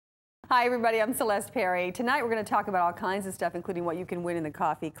Hi, everybody. I'm Celeste Perry. Tonight, we're going to talk about all kinds of stuff, including what you can win in the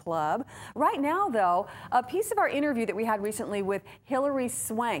coffee club. Right now, though, a piece of our interview that we had recently with Hillary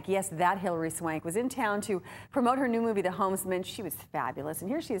Swank, yes, that Hillary Swank, was in town to promote her new movie, The Homesman. She was fabulous. And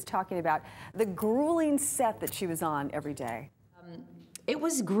here she is talking about the grueling set that she was on every day. It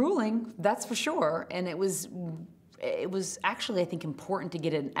was grueling, that's for sure. And it was actually, I think, important to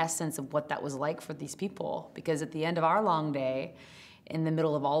get an essence of what that was like for these people. Because at the end of our long day, in the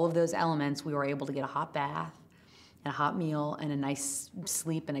middle of all of those elements, we were able to get a hot bath and a hot meal and a nice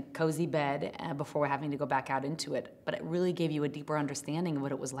sleep in a cozy bed before having to go back out into it. But it really gave you a deeper understanding of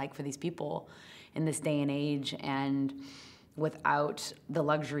what it was like for these people in this day and age, and without the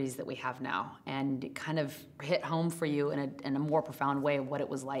luxuries that we have now. And it kind of hit home for you in a more profound way of what it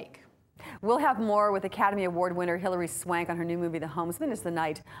was like. We'll have more with Academy Award winner Hillary Swank on her new movie, The Homesman, as the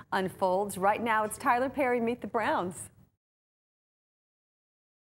night unfolds. Right now, it's Tyler Perry, Meet the Browns.